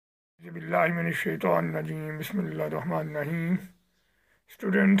बिस्मिल्लाहिर्रहमानिर्रहीम बिस्मिल्लाहिर्रहमानिर्रहीम।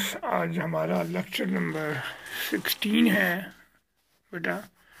 स्टूडेंट्स, आज हमारा लेक्चर नंबर 16 है बेटा।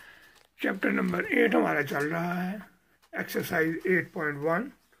 चैप्टर नंबर 8 हमारा चल रहा है, एक्सरसाइज 8.1।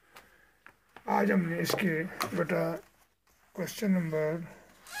 आज हमने इसके बेटा क्वेश्चन नंबर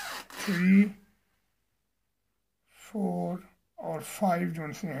 3, 4 और 5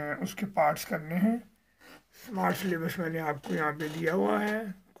 जो से हैं उसके पार्ट्स करने हैं। स्मार्ट सिलेबस मैंने आपको यहाँ पे दिया हुआ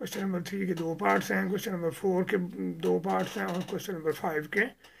है। क्वेश्चन नंबर 3 के 2 पार्ट्स हैं, क्वेश्चन नंबर 4 के 2 पार्ट्स हैं और क्वेश्चन नंबर 5 के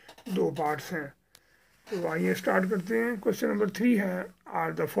 2 पार्ट्स हैं। तो आइए स्टार्ट करते हैं। क्वेश्चन नंबर 3 है,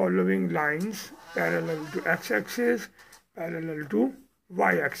 are the following lines parallel to x axis parallel to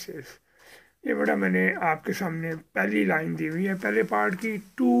Y axis. ये बेटा मैंने आपके सामने पहली लाइन दी हुई है पहले पार्ट की,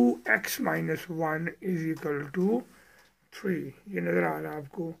 2x-1 इज इक्वल टू 3। ये नज़र आ रहा है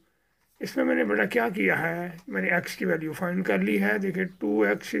आपको। इसमें मैंने बेटा क्या किया है, मैंने x की वैल्यू फाइंड कर ली है। देखिए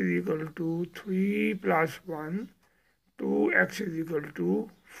 2x is equal to 3 plus 1, 2x is equal to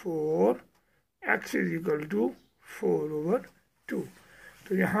 4, x is equal to 4/2।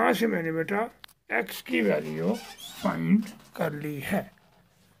 तो यहाँ से मैंने बेटा x की वैल्यू फाइंड कर ली है,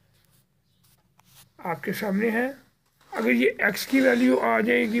 आपके सामने है। अगर ये x की वैल्यू आ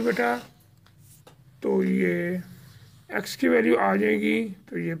जाएगी बेटा तो ये x की वैल्यू आ जाएगी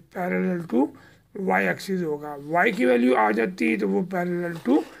तो ये पैरेलल टू y एक्सिस होगा। y की वैल्यू आ जाती तो वो पैरेलल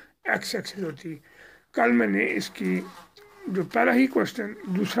टू x एक्सिस होती। कल मैंने इसकी जो पहला ही क्वेश्चन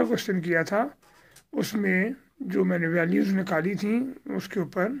दूसरा क्वेश्चन किया था उसमें जो मैंने वैल्यूज़ निकाली थी उसके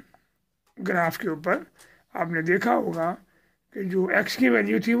ऊपर ग्राफ के ऊपर आपने देखा होगा कि जो x की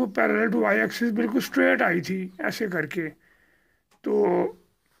वैल्यू थी वो पैरेलल टू y एक्सिस बिल्कुल स्ट्रेट आई थी ऐसे करके। तो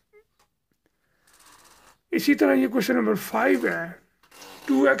इसी तरह ये क्वेश्चन नंबर 5 है,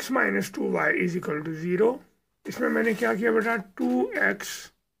 2x-2y इज इक्वल टू 0। इसमें मैंने क्या किया बेटा, 2x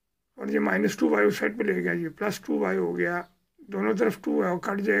और ये -2y उस साइड पे ले गया, ये +2y हो गया, दोनों तरफ 2 है और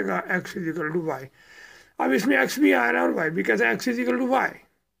कट जाएगा, x is equal to y। अब इसमें x भी आ रहा है और y भी, कैसा x is equal to y।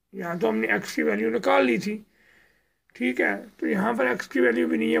 यहाँ तो हमने x की वैल्यू निकाल ली थी, ठीक है। तो यहाँ पर x की वैल्यू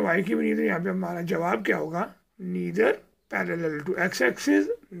भी नहीं है, y की भी नहीं है, तो यहाँ पे हमारा जवाब क्या होगा, neither parallel to x axis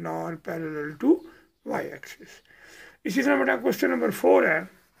nor parallel to y axis. इसी तरह बेटा क्वेश्चन नंबर 4 है,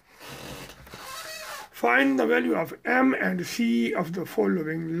 find the value of m and c of the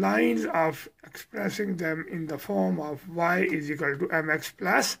following lines of expressing them in the form of y is equal to mx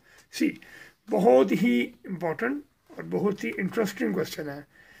plus c। बहुत ही important और बहुत ही interesting question है।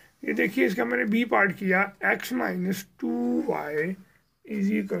 ये देखिए, इसका मैंने बी पार्ट किया, x-2y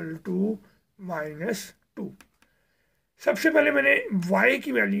इज इक्वल टू -2। सबसे पहले मैंने y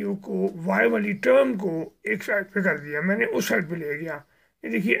की वैल्यू को, y वाली टर्म को एक साइड पे कर दिया, मैंने उस साइड पे ले गया। ये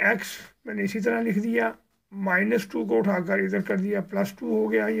देखिए x मैंने इसी तरह लिख दिया, -2 को उठाकर इधर कर दिया, +2 हो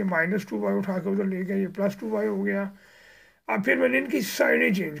गया, ये -2y उठाकर उधर ले गया, ये +2y हो गया। अब फिर मैंने इनकी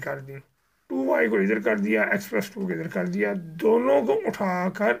साइडें चेंज कर दी, 2y को इधर कर दिया, x+2 को इधर कर दिया। दोनों को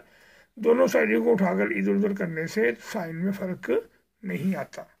उठाकर, दोनों साइडों को उठाकर इधर उधर करने से साइन में फ़र्क नहीं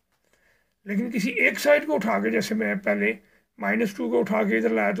आता। लेकिन किसी एक साइड को उठा के, जैसे मैं पहले -2 को उठा के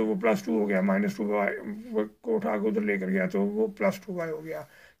इधर लाया तो वो +2 हो गया, -2y को उठा के उधर लेकर गया तो वो +2y हो गया,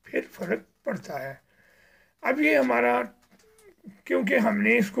 फिर फ़र्क पड़ता है। अब ये हमारा, क्योंकि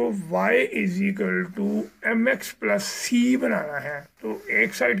हमने इसको y is equal to mx plus c बनाना है, तो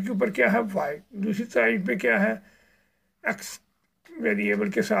एक साइड के ऊपर क्या है y, दूसरी साइड पे क्या है x वेरिएबल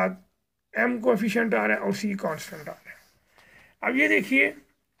के साथ m कोएफिशिएंट आ रहा है और c कांस्टेंट आ रहा है। अब ये देखिए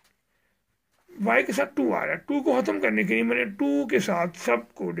y के साथ 2 आ रहा है, 2 को ख़त्म करने के लिए मैंने 2 के साथ सब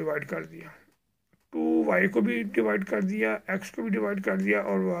को डिवाइड कर दिया, 2y को भी डिवाइड कर दिया, x को भी डिवाइड कर दिया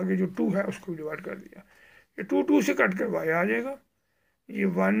और वो आगे जो 2 है उसको भी डिवाइड कर दिया। ये 2 से कट कर y आ जाएगा, ये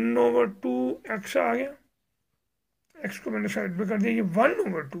 1/2x आ गया, x को मैंने साइड पे कर दिया, ये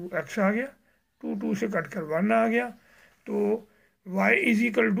 1/2x आ गया, 2 से कट कर 1 आ गया। तो y is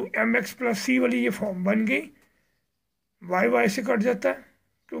equal to mx plus c वाली ये फॉर्म बन गई। y से कट जाता है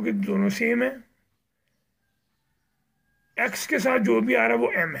क्योंकि दोनों सेम है, x के साथ जो भी आ रहा है वो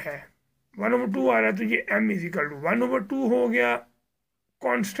m है, 1/2 आ रहा है तो ये m इज इक्वल टू 1/2 हो गया।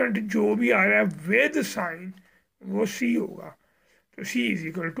 कांस्टेंट जो भी आ रहा है विद साइन वो c होगा, तो c इज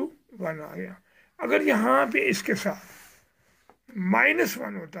इक्वल टू 1 आ गया। अगर यहाँ पे इसके साथ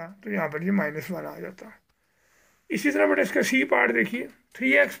 -1 होता तो यहाँ पर ये -1 आ जाता। इसी तरह बेटा इसका c पार्ट देखिए,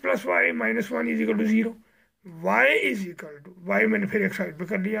 3x plus Y -1 is equal to 0, y is equal to, y मैंने फिर एक साइड पे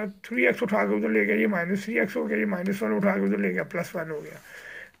कर लिया, 3x उठा के उधर ले गया, ये -3x हो गया, ये -1 उठा के उधर ले गया, +1 हो गया,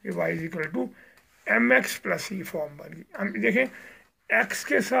 ये y is equal to mx plus c form बन गई। हम देखें x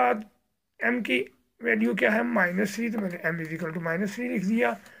के साथ m की वैल्यू क्या है, -3, तो मैंने m इज इक्वल टू -3 लिख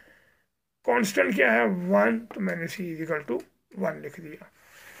दिया। कांस्टेंट क्या है 1, तो मैंने c इक्वल टू 1 लिख दिया।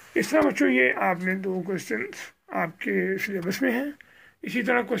 इस तरह बच्चों ये आपने 2 क्वेश्चन आपके सिलेबस में हैं। इसी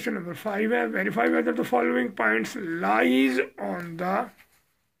तरह क्वेश्चन नंबर 5 है, verify whether the following points lies on the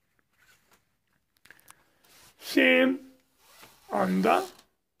same on the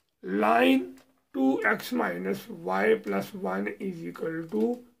line 2x minus Y plus 1 is equal to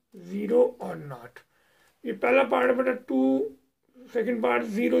 0 और नॉट। ये पहला पार्ट है बेटा 2, सेकंड पार्ट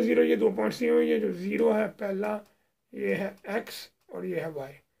 0 0, ये 2 पॉइंट्स दिए हुए हैं। जो 0 है पहला, ये है x और ये है y।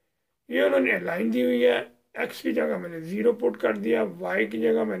 ये उन्होंने लाइन दी हुई है, x की जगह मैंने 0 पुट कर दिया, y की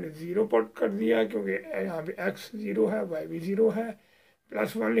जगह मैंने 0 पुट कर दिया, क्योंकि यहाँ पे x 0 है, y भी 0 है,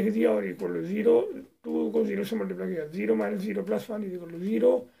 प्लस 1 लिख दिया और इक्वल टू 0। 2 को 0 से मल्टीप्लाई किया, 0 minus 0 plus 1 is equal to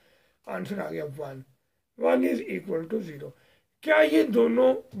 0। Answer आ गया 1, 1 इज इक्वल टू 0। क्या ये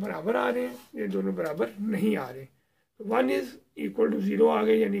दोनों बराबर आ रहे हैं? ये दोनों बराबर नहीं आ रहे। 1 इज इक्वल टू 0 आ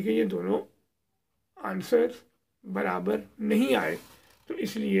गए, यानी कि ये दोनों आंसर बराबर नहीं आए। तो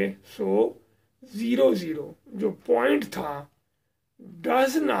इसलिए 0 0 जो पॉइंट था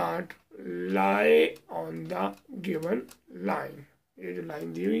does not lie on the given line. ये जो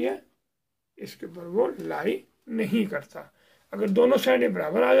लाइन दी हुई है इसके ऊपर वो लाई नहीं करता। अगर दोनों साइडें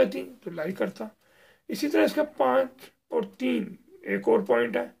बराबर आ जाती तो लाई करता। इसी तरह इसका 5 और 3 एक और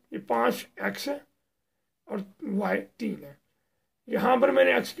पॉइंट है। ये 5 x है और y 3 है। यहाँ पर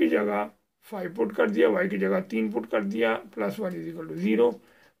मैंने x की जगह 5 पुट कर दिया, y की जगह 3 पुट कर दिया, plus 1 is equal to 0,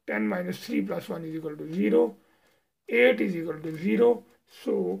 10 minus 3 plus 1 is equal to 0, 8 is equal to 0।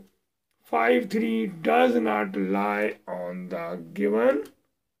 So 5 3 does not lie on the given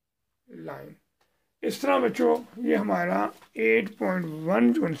line. इस तरह बच्चों ये हमारा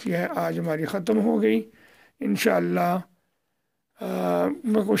 8.1 जो सी है आज हमारी ख़त्म हो गई। इंशाअल्लाह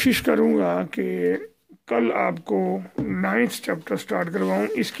मैं कोशिश करूँगा कि कल आपको 9th चैप्टर स्टार्ट करवाऊँ।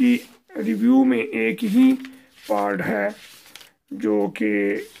 इसकी रिव्यू में एक ही पार्ट है जो कि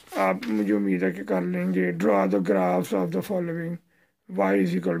आप मुझे उम्मीद है कि कर लेंगे। Draw the graphs of the following y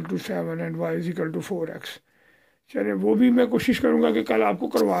is equal to 7 and y is equal to 4x। चलिए वो भी मैं कोशिश करूँगा कि कल आपको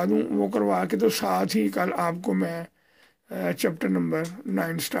करवा दूँ। वो करवा के तो साथ ही कल आपको मैं चैप्टर नंबर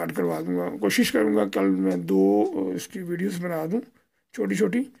 9 स्टार्ट करवा दूँगा। कोशिश करूँगा कल मैं 2 इसकी वीडियोस बना दूँ छोटी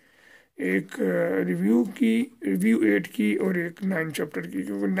छोटी, एक रिव्यू 8 की और एक 9 चैप्टर की,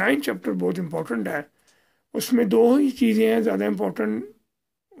 क्योंकि 9 चैप्टर बहुत इंपॉर्टेंट है। उसमें 2 ही चीज़ें हैं ज़्यादा important,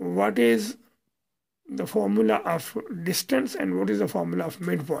 what is the formula of distance and what is the formula of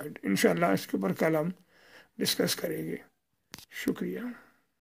mid point. इंशाल्लाह इसके ऊपर कल हम डिस्कस करेंगे। शुक्रिया।